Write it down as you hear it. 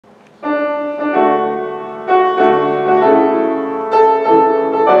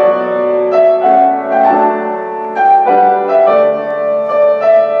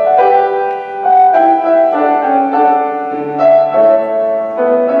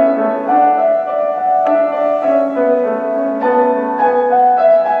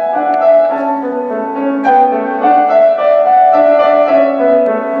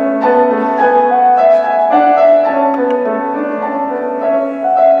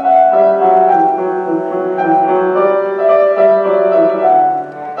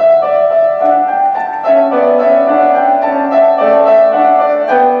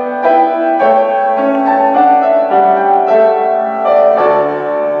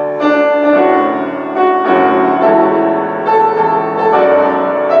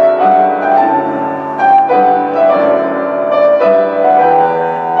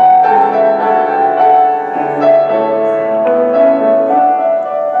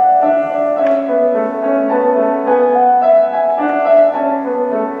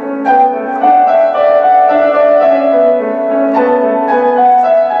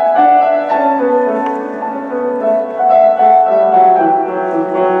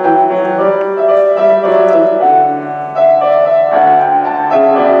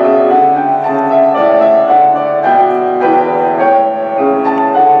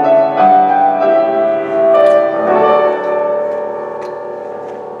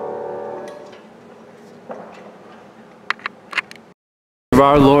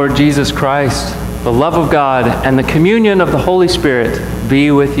our Lord Jesus Christ, the love of God, and the communion of the Holy Spirit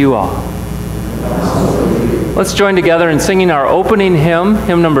be with you all. Let's join together in singing our opening hymn,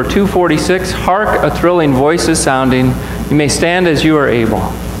 hymn number 246, Hark, a Thrilling Voice is Sounding. You may stand as you are able.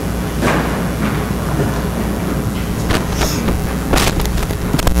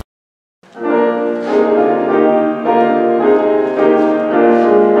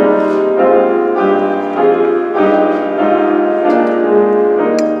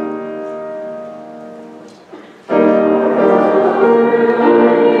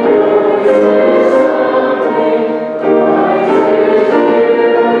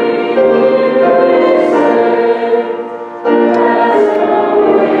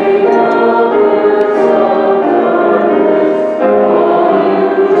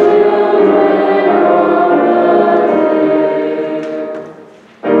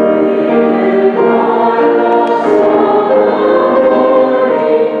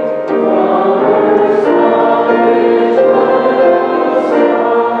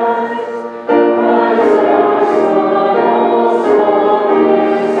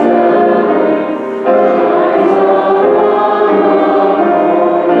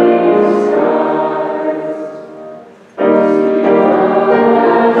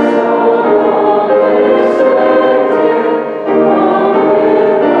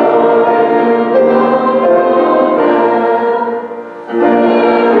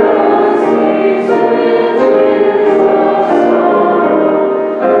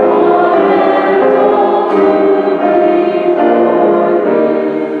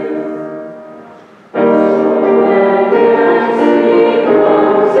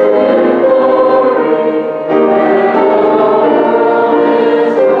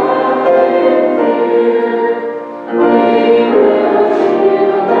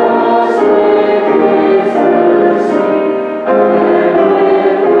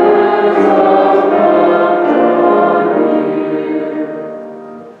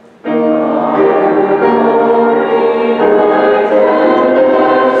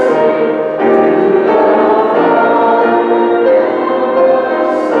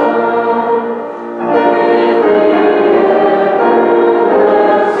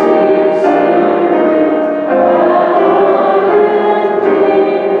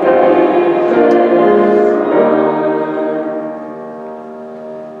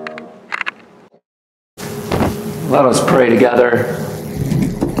 Let us pray together.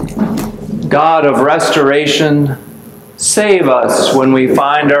 God of restoration, save us when we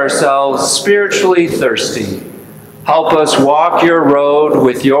find ourselves spiritually thirsty. Help us walk your road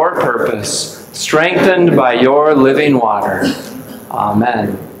with your purpose, strengthened by your living water.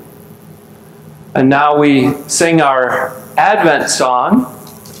 Amen. And now we sing our Advent song,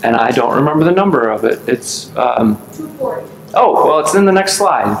 and I don't remember the number of it. It's 240. Oh, well, it's in the next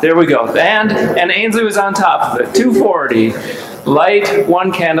slide. There we go. And Ainsley was on top of it. 240. Light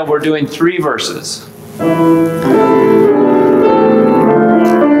one candle. We're doing 3 verses.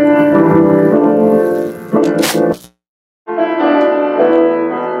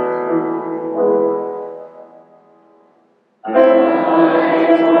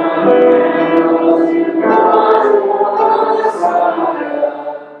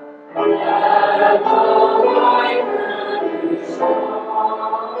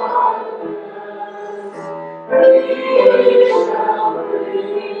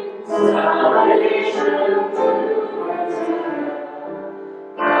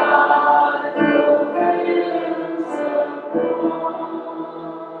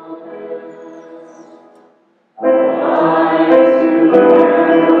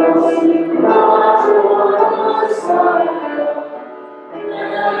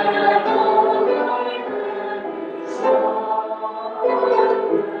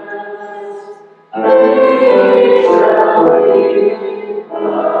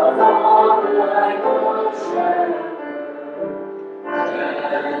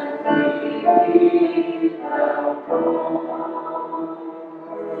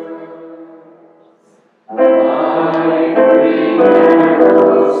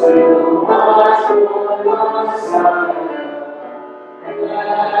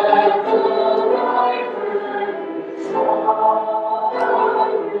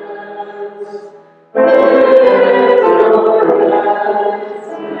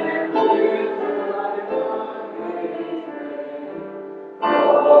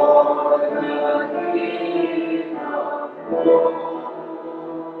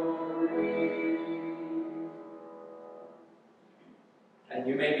 And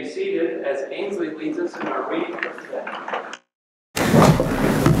you may be seated as Ainsley leads us in our reading for today.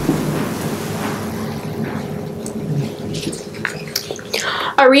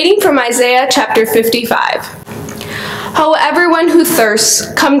 A reading from Isaiah chapter 55. Ho, everyone who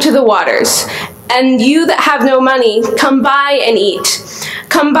thirsts, come to the waters, and you that have no money, come buy and eat.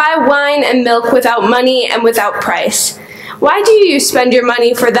 Come buy wine and milk without money and without price. Why do you spend your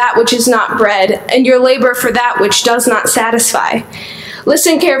money for that which is not bread, and your labor for that which does not satisfy?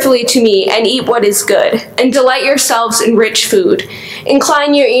 Listen carefully to me, and eat what is good, and delight yourselves in rich food.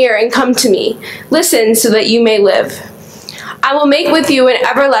 Incline your ear and come to me. Listen so that you may live. I will make with you an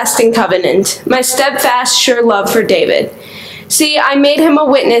everlasting covenant, my steadfast, sure love for David. See, I made him a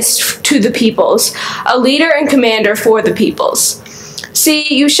witness to the peoples, a leader and commander for the peoples.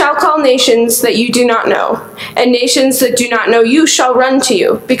 See, you shall call nations that you do not know, and nations that do not know you shall run to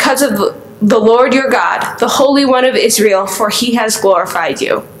you, because of the Lord your God, the Holy One of Israel, for he has glorified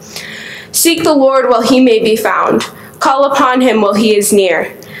you. Seek the Lord while he may be found. Call upon him while he is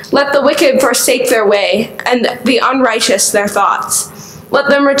near. Let the wicked forsake their way, and the unrighteous their thoughts. Let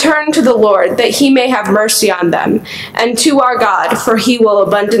them return to the Lord, that he may have mercy on them, and to our God, for he will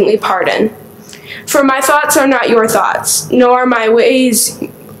abundantly pardon. For my thoughts are not your thoughts, nor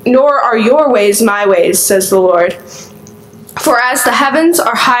are your ways my ways, says the Lord. For as the heavens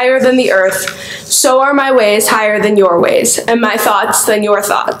are higher than the earth, so are my ways higher than your ways, and my thoughts than your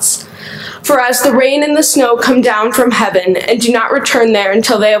thoughts. For as the rain and the snow come down from heaven, and do not return there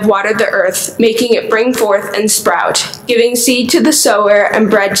until they have watered the earth, making it bring forth and sprout, giving seed to the sower and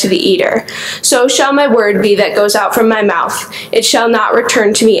bread to the eater, so shall my word be that goes out from my mouth. It shall not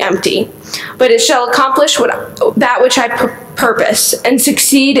return to me empty, but it shall accomplish that which I purpose, and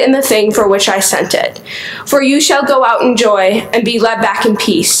succeed in the thing for which I sent it. For you shall go out in joy, and be led back in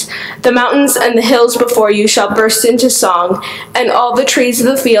peace. The mountains and the hills before you shall burst into song, and all the trees of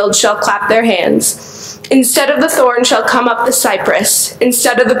the field shall clap their hands. Instead of the thorn shall come up the cypress,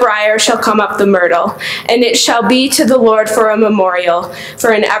 instead of the briar shall come up the myrtle, and it shall be to the Lord for a memorial,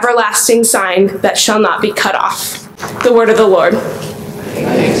 for an everlasting sign that shall not be cut off. The word of the Lord.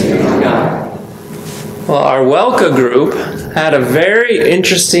 Thanks be to God. Well, our Welka group had a very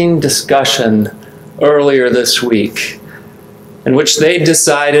interesting discussion earlier this week in which they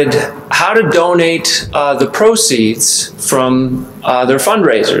decided how to donate the proceeds from their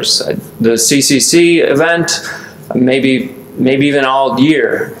fundraisers, the CCC event, maybe even all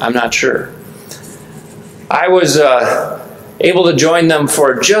year, I'm not sure. I was able to join them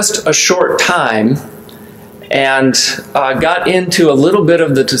for just a short time and got into a little bit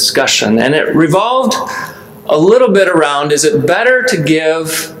of the discussion, and it revolved a little bit around, is it better to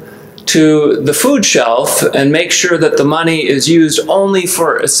give to the food shelf and make sure that the money is used only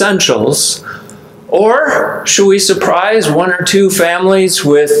for essentials, or should we surprise one or two families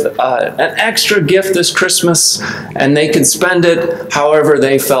with an extra gift this Christmas and they could spend it however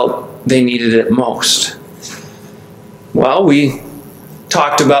they felt they needed it most? Well, we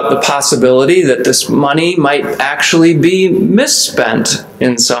talked about the possibility that this money might actually be misspent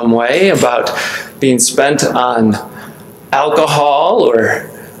in some way, about being spent on alcohol or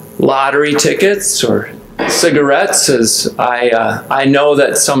lottery tickets or cigarettes, as I know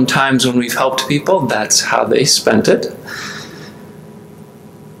that sometimes when we've helped people, that's how they spent it.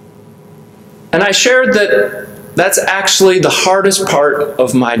 And I shared that that's actually the hardest part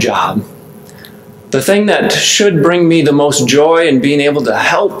of my job. The thing that should bring me the most joy in being able to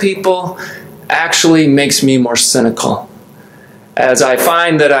help people actually makes me more cynical, as I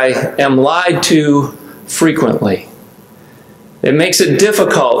find that I am lied to frequently. It makes it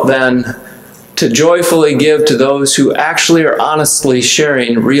difficult then to joyfully give to those who actually are honestly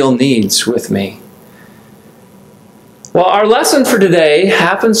sharing real needs with me. Well, our lesson for today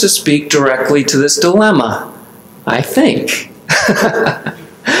happens to speak directly to this dilemma, I think.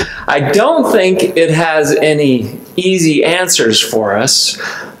 I don't think it has any easy answers for us,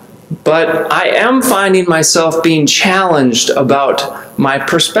 but I am finding myself being challenged about my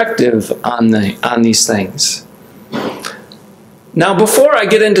perspective on these things. Now, before I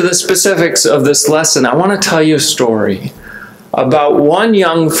get into the specifics of this lesson, I want to tell you a story about one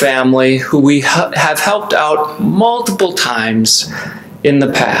young family who we have helped out multiple times in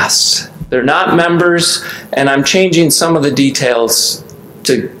the past. They're not members, and I'm changing some of the details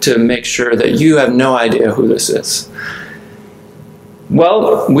to make sure that you have no idea who this is.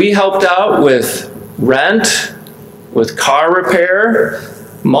 Well, we helped out with rent, with car repair,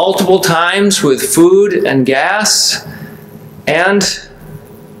 multiple times with food and gas, and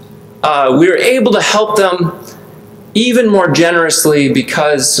we were able to help them even more generously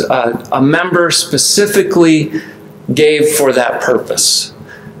because a member specifically gave for that purpose.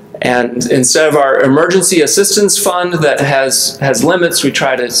 And instead of our emergency assistance fund that has limits, we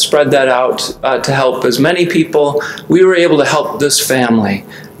try to spread that out to help as many people. We were able to help this family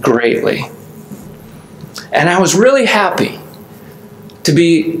greatly. And I was really happy to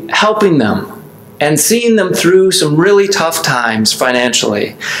be helping them and seeing them through some really tough times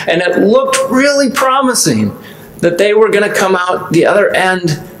financially. And it looked really promising that they were going to come out the other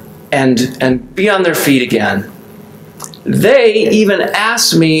end and be on their feet again. They even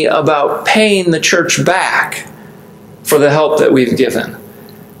asked me about paying the church back for the help that we've given.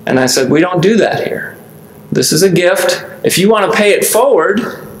 And I said, we don't do that here. This is a gift. If you want to pay it forward,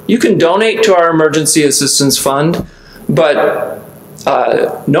 you can donate to our emergency assistance fund, but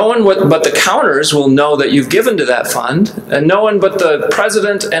no one but the counters will know that you've given to that fund, and no one but the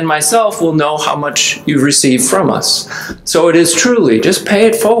president and myself will know how much you've received from us. So it is truly, just pay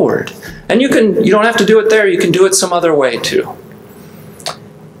it forward. And you don't have to do it there, you can do it some other way too.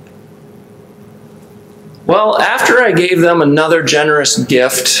 Well, after I gave them another generous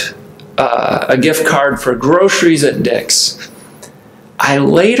gift, a gift card for groceries at Dick's, I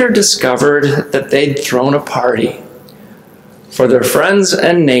later discovered that they'd thrown a party for their friends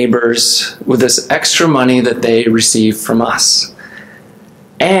and neighbors with this extra money that they received from us.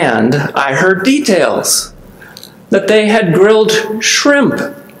 And I heard details that they had grilled shrimp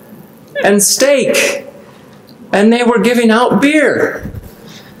and steak, and they were giving out beer.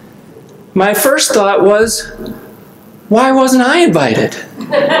 My first thought was, why wasn't I invited?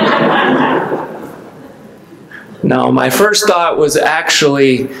 No, my first thought was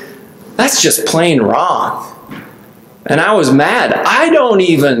actually, that's just plain wrong. And I was mad. I don't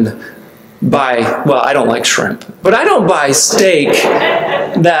even buy, well, I don't like shrimp, but I don't buy steak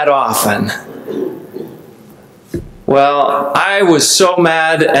that often. Well, I was so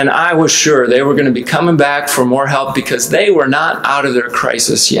mad, and I was sure they were going to be coming back for more help because they were not out of their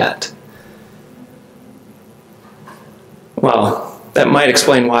crisis yet. Well, that might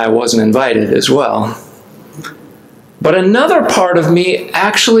explain why I wasn't invited as well. But another part of me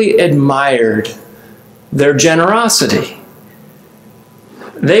actually admired their generosity.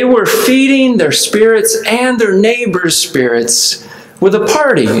 They were feeding their spirits and their neighbors' spirits with a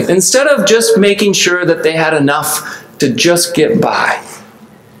party instead of just making sure that they had enough to just get by.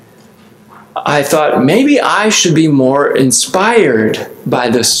 I thought maybe I should be more inspired by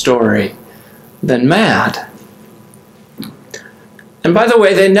this story than mad. And by the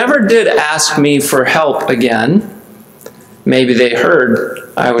way, they never did ask me for help again. Maybe they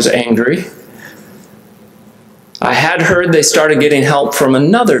heard I was angry. I had heard they started getting help from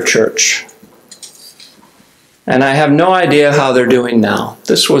another church. And I have no idea how they're doing now.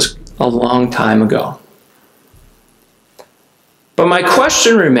 This was a long time ago. But my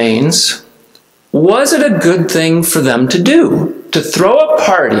question remains, was it a good thing for them to do? To throw a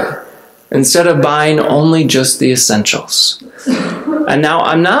party instead of buying only just the essentials? And now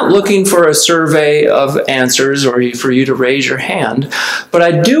I'm not looking for a survey of answers or for you to raise your hand, but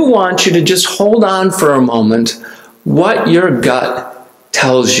I do want you to just hold on for a moment what your gut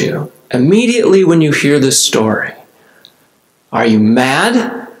tells you immediately when you hear this story. Are you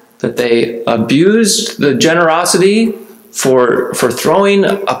mad that they abused the generosity for throwing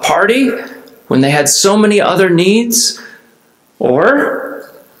a party when they had so many other needs?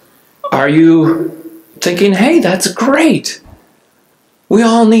 Or are you thinking, hey, that's great. We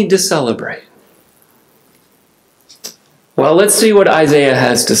all need to celebrate. Well, let's see what Isaiah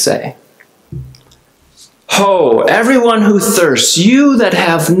has to say. Ho, everyone who thirsts, you that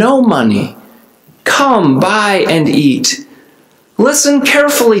have no money, come buy and eat. Listen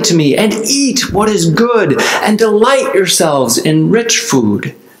carefully to me and eat what is good and delight yourselves in rich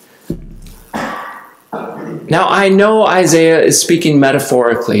food. Now, I know Isaiah is speaking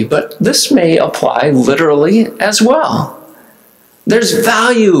metaphorically, but this may apply literally as well. There's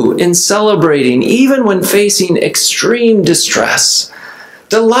value in celebrating even when facing extreme distress.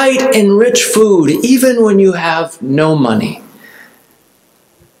 Delight in rich food even when you have no money.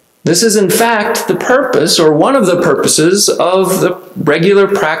 This is in fact the purpose, or one of the purposes, of the regular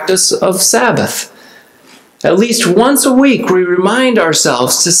practice of Sabbath. At least once a week we remind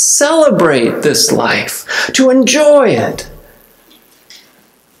ourselves to celebrate this life, to enjoy it.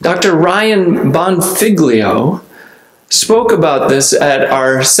 Dr. Ryan Bonfiglio spoke about this at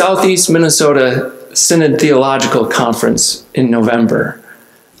our Southeast Minnesota Synod Theological Conference in November.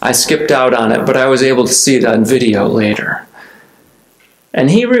 I skipped out on it, but I was able to see it on video later. And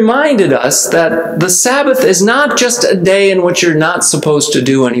he reminded us that the Sabbath is not just a day in which you're not supposed to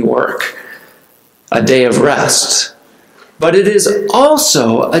do any work, a day of rest, but it is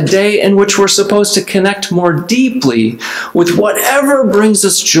also a day in which we're supposed to connect more deeply with whatever brings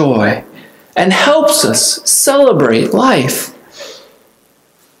us joy and helps us celebrate life.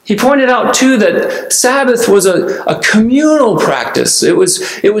 He pointed out, too, that Sabbath was a communal practice. It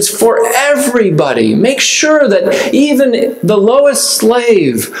was for everybody. Make sure that even the lowest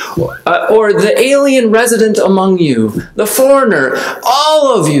slave or the alien resident among you, the foreigner,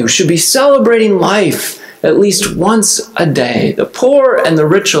 all of you should be celebrating life at least once a day. The poor and the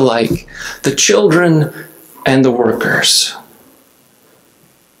rich alike, the children and the workers.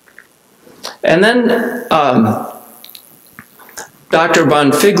 And then Dr.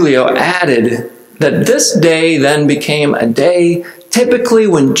 Bonfiglio added that this day then became a day typically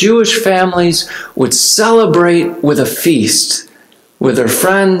when Jewish families would celebrate with a feast with their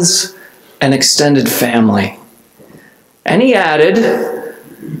friends and extended family. And he added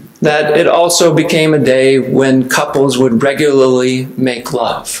that it also became a day when couples would regularly make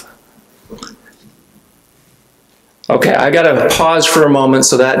love. Okay, I gotta pause for a moment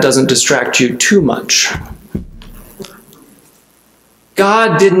so that doesn't distract you too much.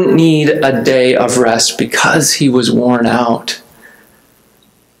 God didn't need a day of rest because he was worn out.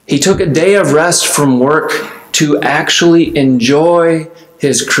 He took a day of rest from work to actually enjoy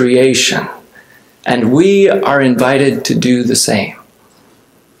his creation. And we are invited to do the same.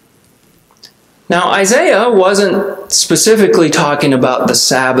 Now, Isaiah wasn't specifically talking about the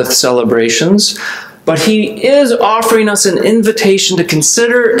Sabbath celebrations, but he is offering us an invitation to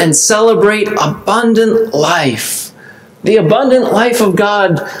consider and celebrate abundant life. The abundant life of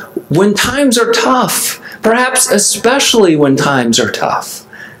God when times are tough, perhaps especially when times are tough.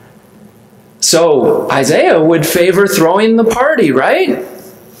 So Isaiah would favor throwing the party, right?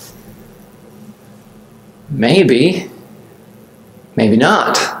 Maybe. Maybe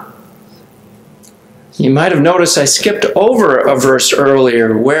not. You might have noticed I skipped over a verse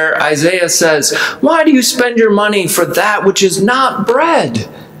earlier where Isaiah says, "Why do you spend your money for that which is not bread,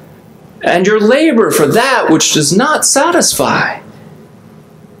 and your labor for that which does not satisfy?"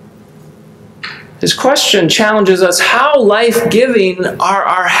 His question challenges us, how life-giving are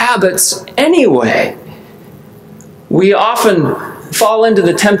our habits anyway? We often fall into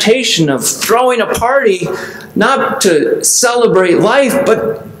the temptation of throwing a party not to celebrate life,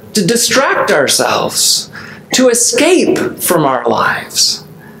 but to distract ourselves, to escape from our lives.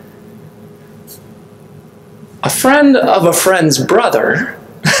 A friend of a friend's brother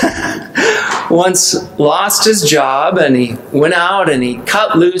once lost his job, and he went out and he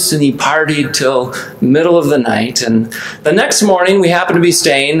cut loose and he partied till middle of the night. And the next morning we happened to be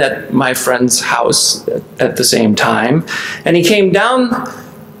staying at my friend's house at the same time, and he came down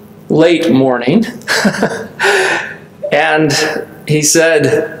late morning and he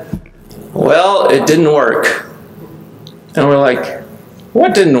said, "Well, it didn't work." And we're like,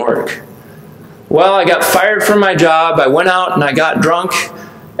 "What didn't work?" "Well, I got fired from my job, I went out and I got drunk,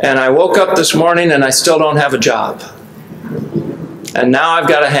 and I woke up this morning and I still don't have a job. And now I've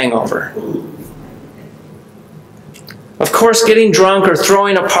got a hangover." Of course, getting drunk or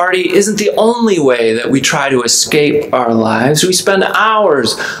throwing a party isn't the only way that we try to escape our lives. We spend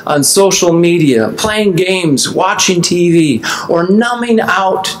hours on social media, playing games, watching TV, or numbing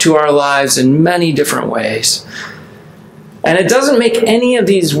out to our lives in many different ways. And it doesn't make any of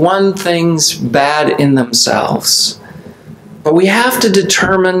these things bad in themselves. But we have to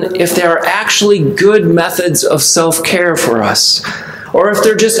determine if they are actually good methods of self-care for us, or if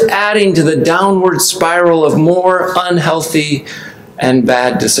they're just adding to the downward spiral of more unhealthy and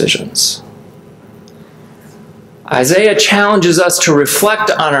bad decisions. Isaiah challenges us to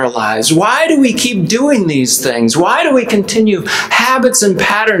reflect on our lives. Why do we keep doing these things? Why do we continue habits and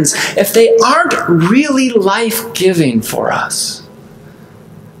patterns if they aren't really life-giving for us?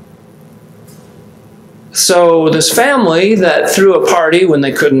 So this family that threw a party when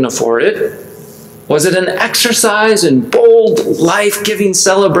they couldn't afford it, was it an exercise in bold, life-giving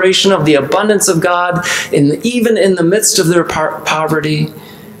celebration of the abundance of God, even in the midst of their poverty?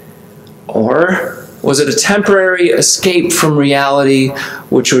 Or was it a temporary escape from reality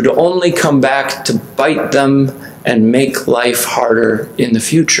which would only come back to bite them and make life harder in the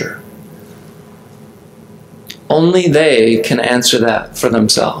future? Only they can answer that for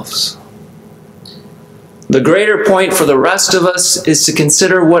themselves. The greater point for the rest of us is to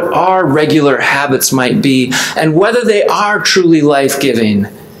consider what our regular habits might be and whether they are truly life-giving.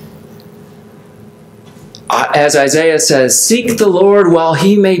 As Isaiah says, "Seek the Lord while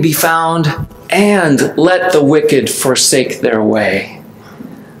he may be found, and let the wicked forsake their way."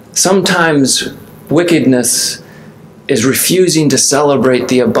 Sometimes wickedness is refusing to celebrate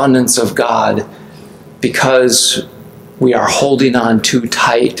the abundance of God because we are holding on too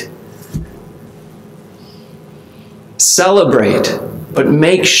tight. Celebrate, but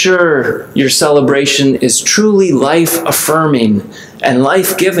make sure your celebration is truly life-affirming and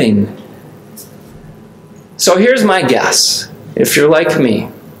life-giving. So here's my guess, if you're like me.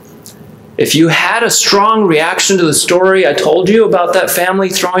 If you had a strong reaction to the story I told you about that family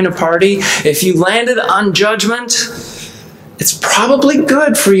throwing a party, if you landed on judgment, it's probably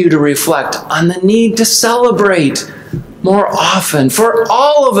good for you to reflect on the need to celebrate more often, for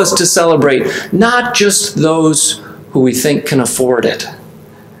all of us to celebrate, not just those who we think can afford it.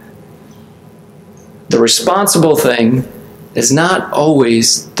 The responsible thing is not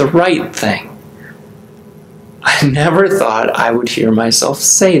always the right thing. I never thought I would hear myself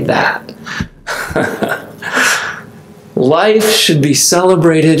say that. Life should be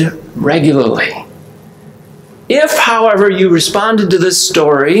celebrated regularly. If, however, you responded to this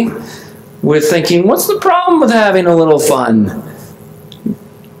story with thinking, what's the problem with having a little fun?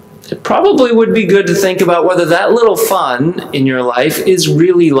 It probably would be good to think about whether that little fun in your life is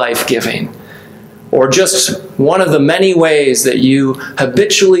really life-giving, or just one of the many ways that you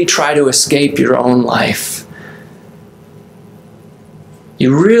habitually try to escape your own life.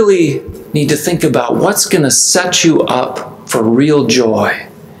 You really need to think about what's going to set you up for real joy.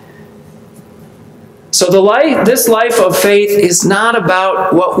 So this life of faith is not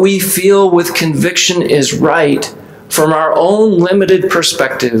about what we feel with conviction is right from our own limited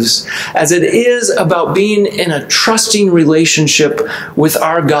perspectives, as it is about being in a trusting relationship with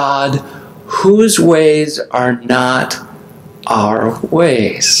our God, whose ways are not our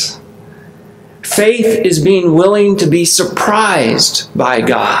ways. Faith is being willing to be surprised by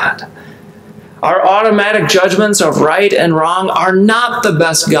God. Our automatic judgments of right and wrong are not the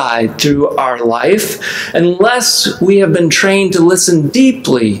best guide through our life unless we have been trained to listen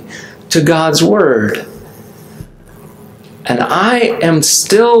deeply to God's Word. And I am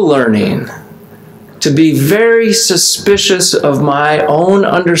still learning to be very suspicious of my own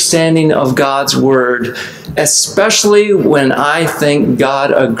understanding of God's Word, especially when I think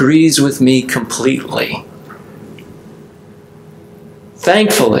God agrees with me completely.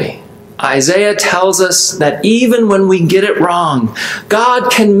 Thankfully, Isaiah tells us that even when we get it wrong,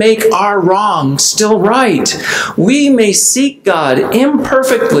 God can make our wrong still right. We may seek God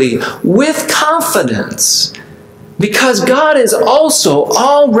imperfectly with confidence, because God is also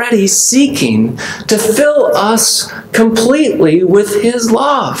already seeking to fill us completely with His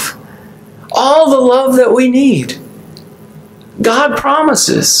love. All the love that we need. God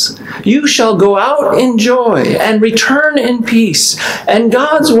promises, you shall go out in joy and return in peace. And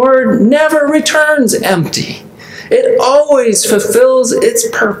God's Word never returns empty. It always fulfills its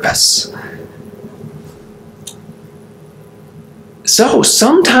purpose. So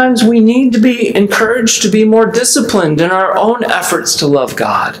sometimes we need to be encouraged to be more disciplined in our own efforts to love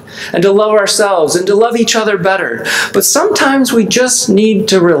God and to love ourselves and to love each other better. But sometimes we just need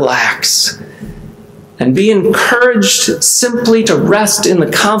to relax and be encouraged simply to rest in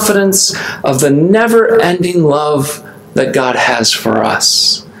the confidence of the never-ending love that God has for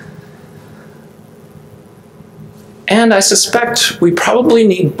us. And I suspect we probably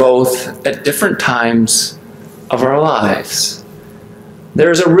need both at different times of our lives.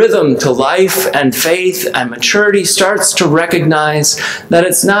 There's a rhythm to life and faith, and maturity starts to recognize that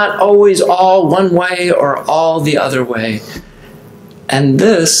it's not always all one way or all the other way. And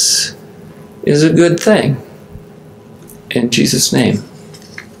this is a good thing. In Jesus' name,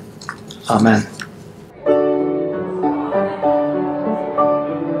 amen.